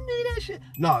don't want to do that shit.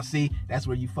 No, see, that's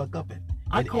where you fuck up at.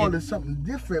 I called it something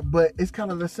different, but it's kind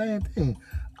of the same thing.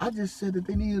 I just said that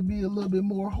they need to be a little bit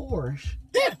more whorish.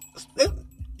 Yeah,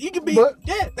 you can be.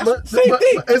 That's the same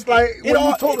thing. But it's like when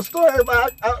you told the story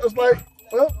about, I was like,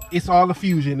 well, it's all a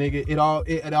fusion, nigga.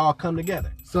 It all come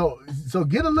together. So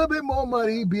get a little bit more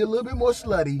money, be a little bit more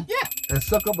slutty, and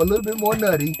suck up a little bit more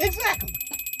nutty. Exactly.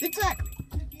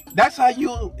 That's how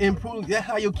you improve. That's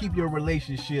how you'll keep your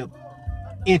relationship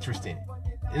interesting,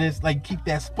 and it's like keep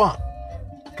that spunk.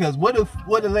 Because what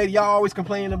the lady y'all always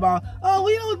complaining about? Oh,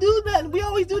 we don't do nothing. We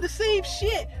always do the same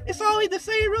shit. It's always the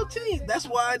same routine. That's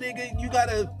why, nigga, you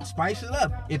gotta spice it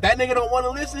up. If that nigga don't want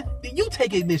to listen, then you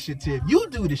take initiative. You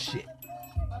do the shit.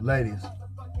 Ladies,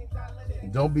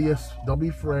 don't be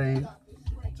afraid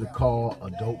to call a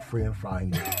dope friend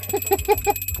finder.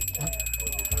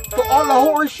 For all the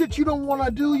horror shit you don't want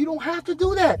to do, you don't have to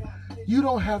do that. You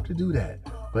don't have to do that.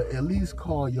 But at least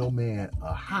call your man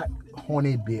a hot,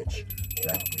 horny bitch.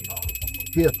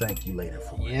 He'll thank you later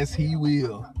for it. Yes, he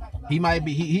will. He might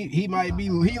be. He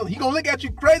gonna look at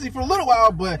you crazy for a little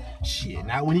while, but shit,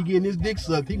 not when he getting his dick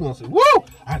sucked. He gonna say, "Woo,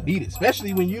 I need it."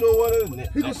 Especially when you don't want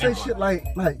to. He gonna say shit like,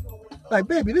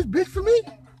 "Baby, this bitch for me?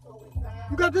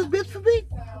 You got this bitch for me?"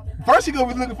 First, he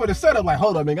gonna be looking for the setup. Like,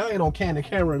 hold up, man, I ain't on candid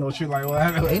camera and no shit like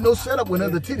that. Ain't no setup when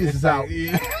other titties is out.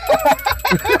 Yeah.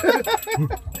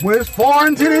 When it's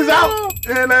foreign titties out,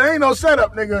 and there ain't no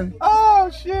setup, nigga.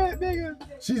 Oh shit, nigga.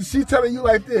 She telling you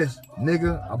like this,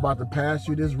 nigga. I'm about to pass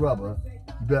you this rubber.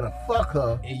 You better fuck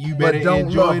her, and you better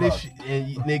enjoy this shit,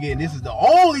 nigga. And this is the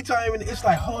only time. And it's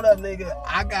like, hold up, nigga.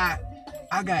 I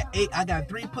got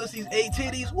 3 pussies, 8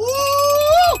 titties. Woo!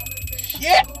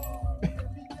 Shit.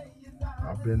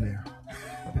 I've been there.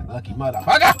 Lucky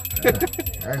motherfucker.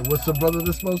 Hey, what's a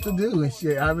brother supposed to do and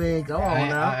shit? I mean, come on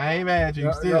now. I ain't mad at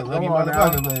you still. Lucky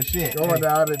motherfucker, but shit. Going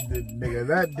out, nigga,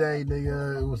 that day,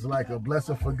 nigga, it was like a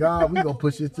blessing for God. We gonna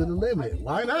push it to the limit.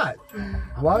 Why not?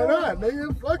 Why not,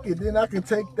 nigga? Fuck it. Then I can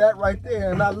take that right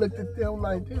there. And I looked at them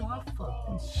like, damn, I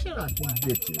fucking shit out these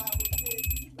bitches.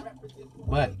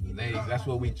 But, ladies, that's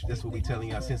what we telling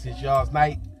y'all. Since it's y'all's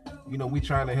night, you know, we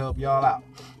trying to help y'all out.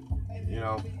 You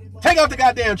know. Take out the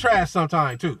goddamn trash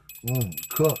sometime, too.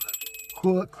 Cook.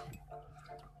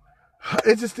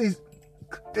 It's just these,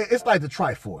 it's like the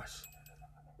Triforce.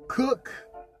 Cook.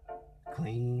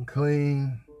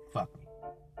 Clean. Fuck me.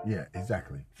 Yeah,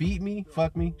 exactly. Feed me,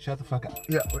 fuck me, shut the fuck up.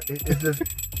 Yeah,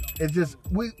 it's just,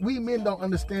 we men don't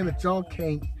understand that y'all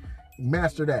can't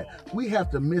master that. We have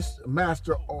to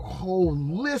master a whole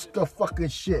list of fucking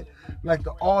shit. Like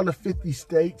all the 50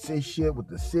 states and shit with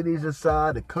the cities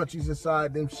inside, the countries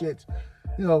inside, them shits.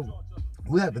 You know,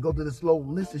 we have to go through this little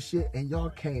list of shit and y'all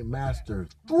can't master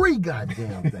 3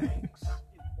 goddamn things.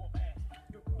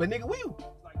 But nigga,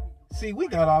 we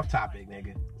got off topic,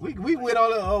 nigga. We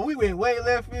went way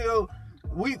left field.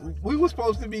 We were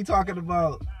supposed to be talking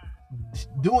about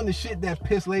doing the shit that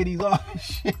piss ladies off and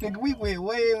shit. Nigga, we went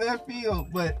way left field,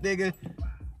 but nigga,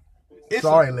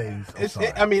 sorry, ladies. It's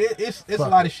a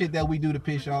lot of shit that we do to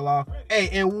piss y'all off. Hey,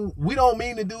 and we don't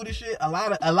mean to do the shit. A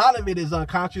lot of it is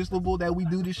unconscionable that we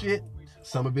do the shit.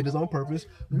 Some of it is on purpose,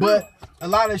 but a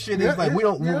lot of shit is like we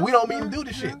don't mean to do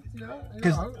the shit.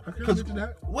 Because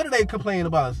what do they complain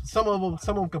about? Some of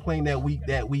them complain that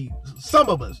we some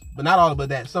of us, but not all of us,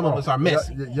 that some of us are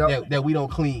messy, that we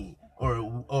don't clean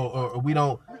or we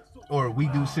don't, or we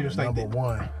do serious like that.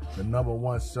 The number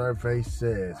one survey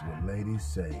says what ladies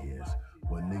say is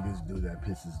what niggas do that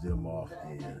pisses them off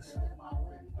is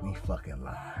we fucking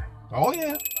lie. Oh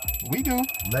yeah, we do.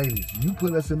 Ladies, you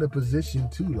put us in the position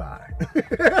to lie.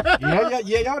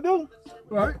 yeah, y'all do.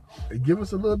 Right? Give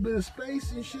us a little bit of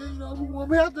space and shit. You know, we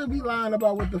won't have to be lying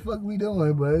about what the fuck we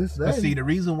doing, but see, the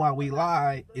reason why we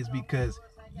lie is because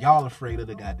y'all afraid of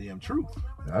the goddamn truth.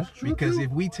 That's true. Because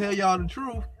if we tell y'all the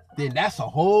truth, then that's a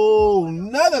whole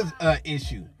nother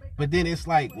issue. But then it's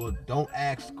like, well, don't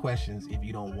ask questions if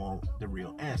you don't want the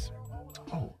real answer.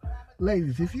 Oh,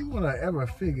 ladies, if you want to ever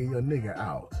figure your nigga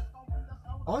out,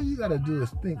 all you got to do is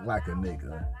think like a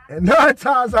nigga. And 9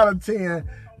 times out of 10,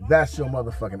 that's your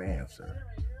motherfucking answer.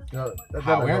 You know,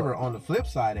 however, on the flip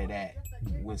side of that,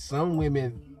 when some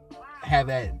women have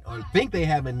that or think they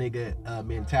have a nigga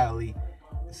mentality,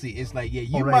 see, it's like, yeah,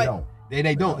 you might...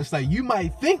 They don't. It's like you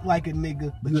might think like a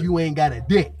nigga, but you ain't got a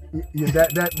dick. Yeah,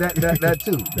 that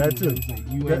too. That too.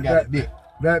 You ain't got a dick.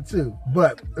 That too.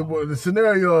 But the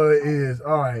scenario is,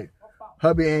 all right,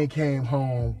 hubby ain't came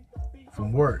home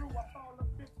from work.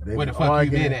 Where the fuck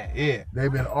you been at? Yeah. They've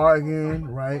been arguing,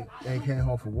 right? Ain't came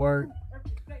home from work.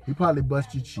 He probably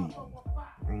bust you cheating,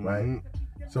 right?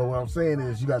 So what I'm saying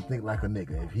is you got to think like a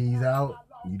nigga. If he's out,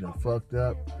 you done fucked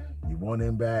up, you want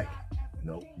him back,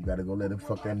 nope, you got to go let him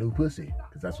fuck that new pussy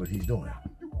because that's what he's doing.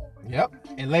 Yep.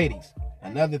 And ladies,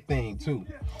 another thing too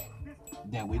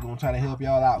that we're going to try to help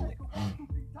y'all out with.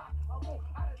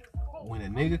 When a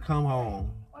nigga come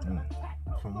home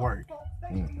from work,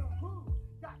 and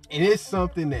it's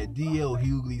something that D.L.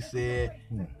 Hughley said,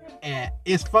 and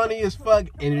it's funny as fuck,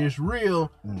 and it's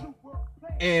real.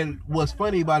 And what's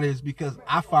funny about it is because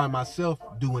I find myself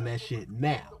doing that shit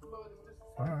now.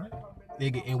 All right.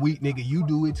 Nigga, and you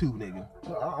do it too, nigga.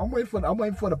 I'm waiting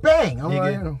for the bang.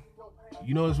 Nigga,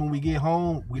 you notice when we get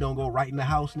home, we don't go right in the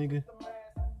house, nigga.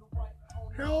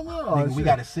 Hell no. Nigga, we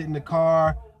gotta sit in the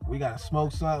car. We gotta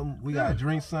smoke something. We gotta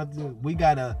drink something. We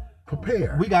gotta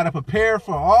prepare. We gotta prepare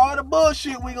for all the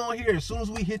bullshit we gonna hear as soon as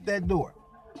we hit that door.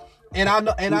 And I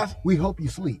know, and we hope you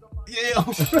sleep. Yeah.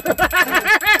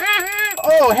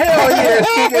 Oh hell yeah,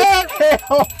 nigga.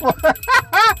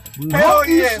 Hell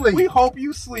yeah. We hope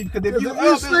you sleep. Because if you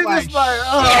sleep, it's like,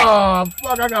 oh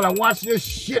fuck, I gotta watch this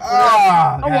shit.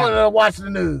 I want to watch the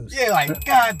news. Yeah, like,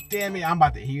 god damn it, I'm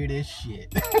about to hear this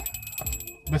shit.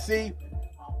 But see,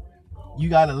 you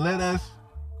gotta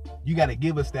you gotta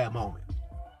give us that moment.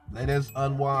 Let us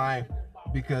unwind.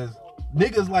 Because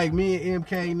niggas like me and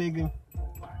MK, nigga,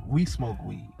 we smoke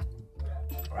weed.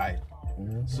 Right?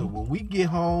 So when we get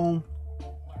home,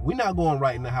 we not going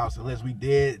right in the house unless we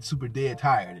super dead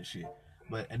tired and shit.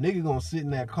 But a nigga gonna sit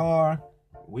in that car,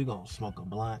 we gonna smoke a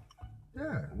blunt.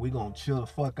 Yeah. We gonna chill the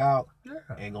fuck out. Yeah.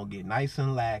 And gonna get nice and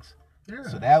relaxed. Yeah.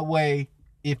 So that way,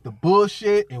 if the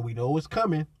bullshit and we know it's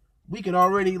coming, we can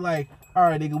already like, all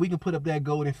right, nigga, we can put up that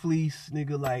golden fleece,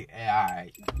 nigga, like, hey, all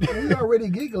right. We already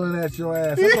giggling at your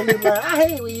ass. I'm gonna be like, I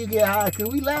hate when you get high because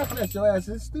we laughing at your ass.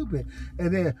 It's stupid.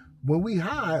 And then when we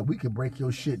high, we can break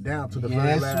your shit down to the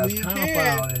very last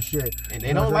compound and shit. And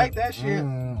they don't like that shit.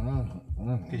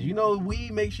 Because you know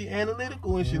weed makes you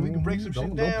analytical and shit. We can break some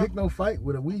shit down. Don't pick no fight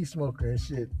with a weed smoker and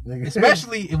shit, nigga.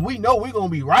 Especially if we know we're going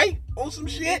to be right on some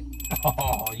shit.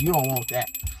 Oh, you don't want that.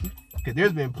 Because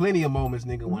there's been plenty of moments,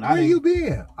 nigga, when Where you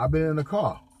been? I've been in the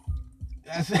car.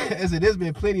 I said, there's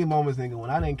been plenty of moments, nigga,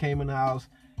 when I didn't came in the house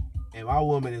and my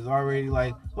woman is already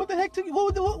like, what the heck took you?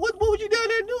 What was you down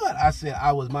there doing? I said,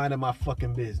 I was minding my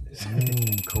fucking business.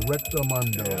 Correcto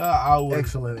mundo.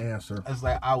 Excellent answer. It's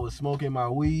like I was smoking my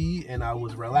weed and I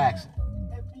was relaxing.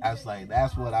 I was like,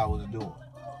 that's what I was doing.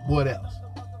 What else?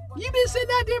 You been sitting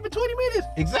out there for 20 minutes.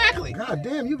 Exactly. God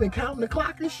damn, you been counting the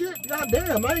clock and shit? God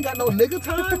damn, I ain't got no nigga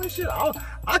time and shit.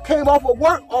 I came off of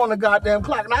work on the goddamn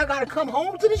clock and I gotta come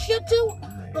home to this shit too?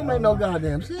 Don't make no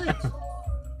goddamn sense.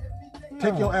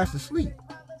 Take your ass to sleep.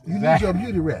 You need your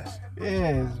beauty rest.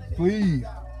 Yes, please.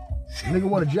 Nigga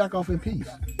want to jack off in peace.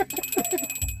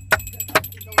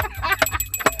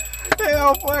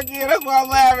 Hell, fuck yeah, that's why I'm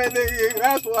laughing, nigga.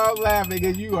 That's why I'm laughing,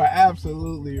 because you are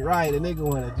absolutely right. A nigga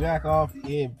want to jack off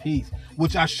in peace,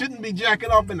 which I shouldn't be jacking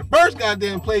off in the first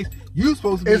goddamn place. You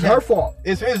supposed to be. It's her fault.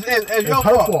 It's your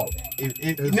fault.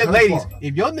 Ladies,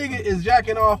 if your nigga is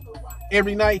jacking off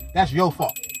every night, that's your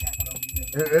fault.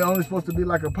 It only supposed to be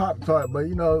like a Pop-Tart, but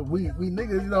you know, we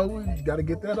niggas, you know, we gotta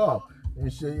get that off.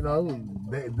 and shit. You know,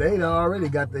 they done already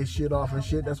got their shit off and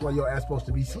shit. That's why your ass supposed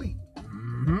to be asleep.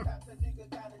 Mm-hmm.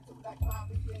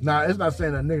 Nah, it's not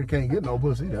saying that nigga can't get no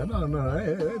pussy. No,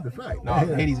 that ain't the fact. No,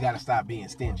 ladies gotta stop being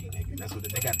stingy, nigga. That's what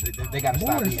they got. They gotta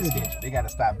stop being stingy. They gotta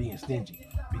stop being stingy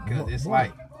because it's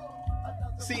like,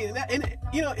 see, and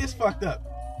you know, it's fucked up,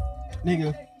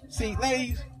 nigga. See,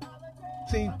 ladies,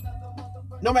 see,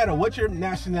 no matter what your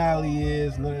nationality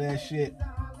is, none of that shit.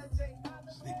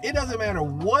 It doesn't matter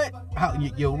how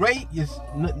your rate is,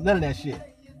 none of that shit.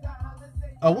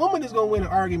 A woman is gonna win an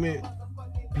argument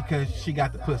because she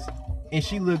got the pussy. And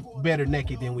she look better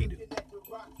naked than we do.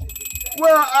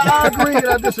 Well, I agree and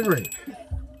I disagree.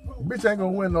 Bitch ain't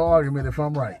gonna win no argument if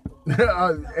I'm right.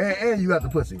 and you got the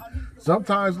pussy.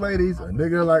 Sometimes, ladies, a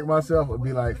nigga like myself would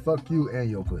be like, fuck you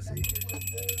and your pussy.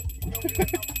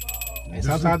 And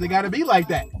sometimes they gotta be like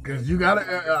that. Cause you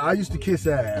gotta, I used to kiss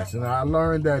ass and I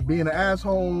learned that being an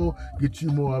asshole gets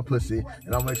you more pussy.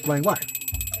 And I'm gonna explain why.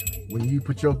 When you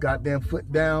put your goddamn foot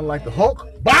down like the Hulk,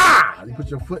 bah! You put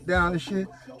your foot down and shit,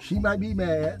 she might be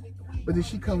mad, but then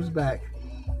she comes back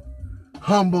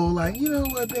humble, like, you know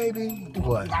what, baby?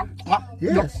 What?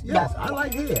 Yes, I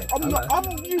like head.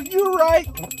 You're right.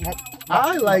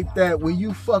 I like that when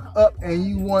you fuck up and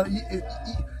you want, you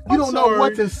don't know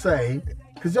what to say,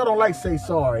 because y'all don't like say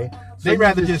sorry. So they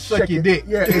rather just suck your dick.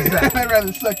 Yeah, exactly. They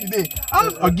rather suck your dick.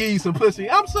 Or give you some pussy.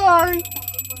 I'm sorry.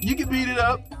 You can beat it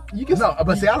up. You can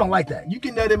but see, I don't like that. You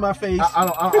can nut in my face.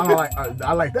 I don't like.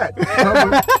 I like that. But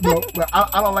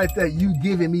I don't like that. You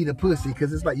giving me the pussy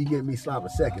because it's like you giving me sloppy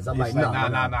seconds. I'm like, no. You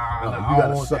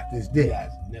gotta suck this dick.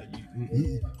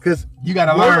 Because you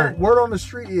gotta learn. Word on the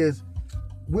street is,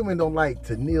 women don't like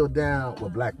to kneel down. Well,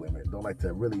 black women don't like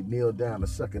to really kneel down to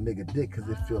suck a nigga dick because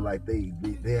they feel like they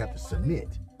have to submit.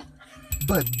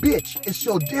 But bitch, it's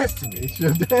your destiny. It's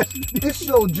your destiny. It's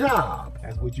your job.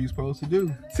 That's what you're supposed to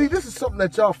do. See, this is something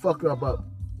that y'all fuck up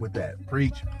with that.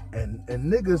 Preach. And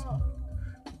niggas,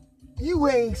 you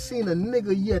ain't seen a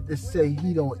nigga yet that say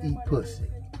he don't eat pussy.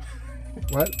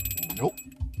 Right? Nope.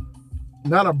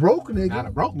 Not a broke nigga. Not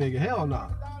a broke nigga. Hell no.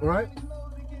 Right?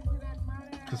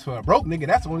 Because for a broke nigga,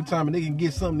 that's the only time a nigga can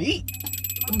get something to eat.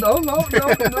 No. A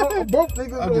broke nigga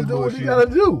gonna do what he gotta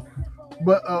do.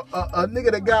 But a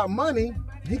nigga that got money,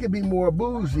 he could be more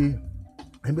bougie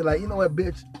and be like, you know what,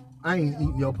 bitch, I ain't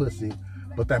eating your pussy,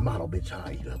 but that model bitch,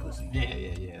 I eat her pussy.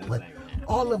 Yeah. But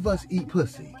all of us eat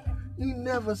pussy. You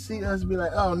never see us be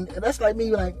like, oh, that's like me,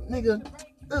 like, nigga,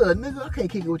 I can't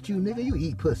kick it with you, nigga, you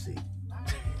eat pussy.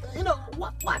 You know,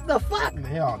 what the fuck?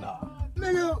 Hell no.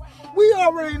 Nigga, we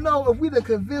already know if we done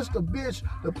convinced a bitch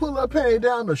to pull her panty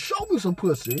down to show me some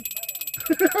pussy,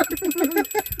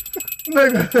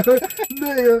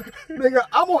 nigga,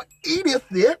 I'm gonna eat it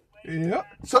thick,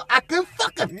 so I can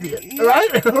fuck it thick,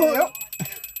 right? Yep.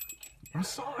 I'm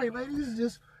sorry, ladies. It's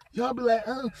just y'all be like,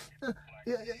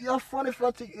 y'all funny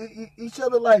for each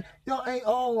other, like y'all ain't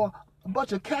all a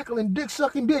bunch of cackling,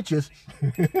 dick-sucking bitches.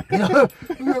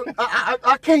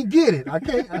 I can't get it. I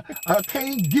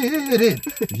can't get it.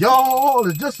 Y'all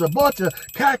is just a bunch of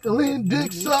cackling,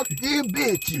 dick-sucking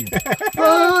bitches.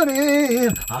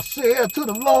 Frontin', I said to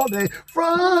the Lord, they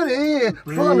frontin'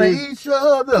 front of each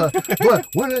other. But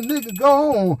when a nigga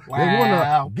gone, they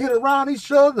wanna get around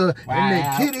each other and their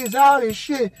titties out and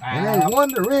shit. And they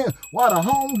wondering why the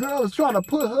homegirl is trying to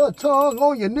put her tongue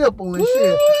on your nipple and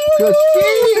shit. Cause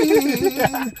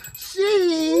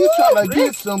she trying to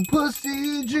get some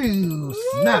pussy juice.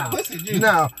 Now,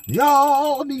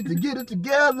 y'all need to get it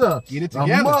together.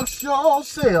 Amongst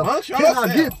yourself. Can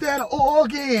I get that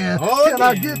organ? Can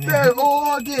I get that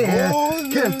organ?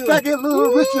 Can faggot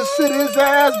little Richard sit his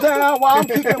ass down while I'm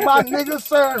kicking my nigga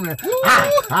sermon?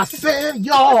 I said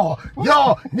y'all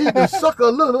need to suck a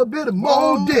little bit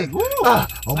more dick. More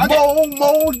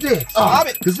dick.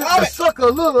 Cause if you suck a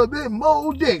little bit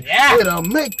more dick, it'll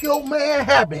make your man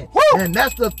happy. And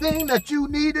that's the thing that you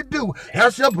need to do.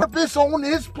 That's your purpose on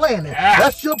this planet.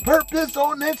 That's your purpose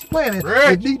on this planet.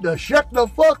 You need to shut the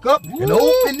fuck up and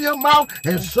open your mouth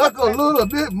and suck a little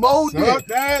bit more dick.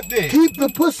 That dick. Keep the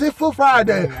pussy for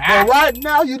Friday. But right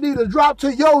now you need to drop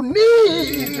to your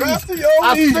knees. I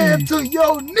said to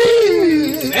your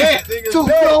knees. To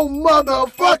your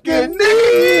motherfucking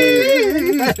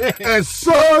knees. And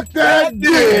suck that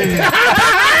dick.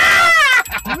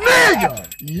 Nigga.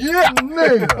 Yeah,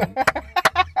 nigga.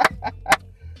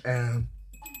 And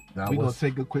we're going to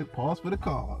take a quick pause for the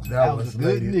cause. That was a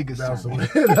good nigga sermon.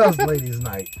 That was ladies'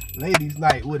 night. Ladies'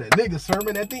 night with a nigga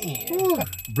sermon at the end.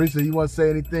 Brisa, you want to say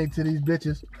anything to these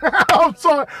bitches? I'm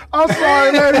sorry,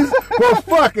 ladies. Well,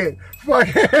 fuck it. You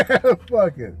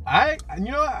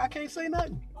know what? I can't say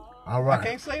nothing. All right. I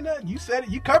can't say nothing. You said it.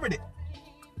 You covered it.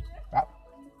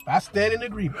 I stand in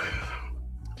agreement.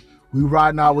 We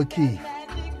riding out with Keith.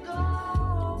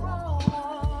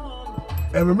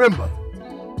 And remember,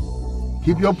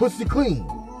 keep your pussy clean.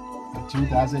 For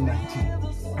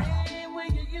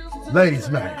 2019. Ladies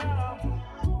night.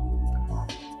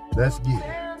 Let's get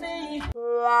it.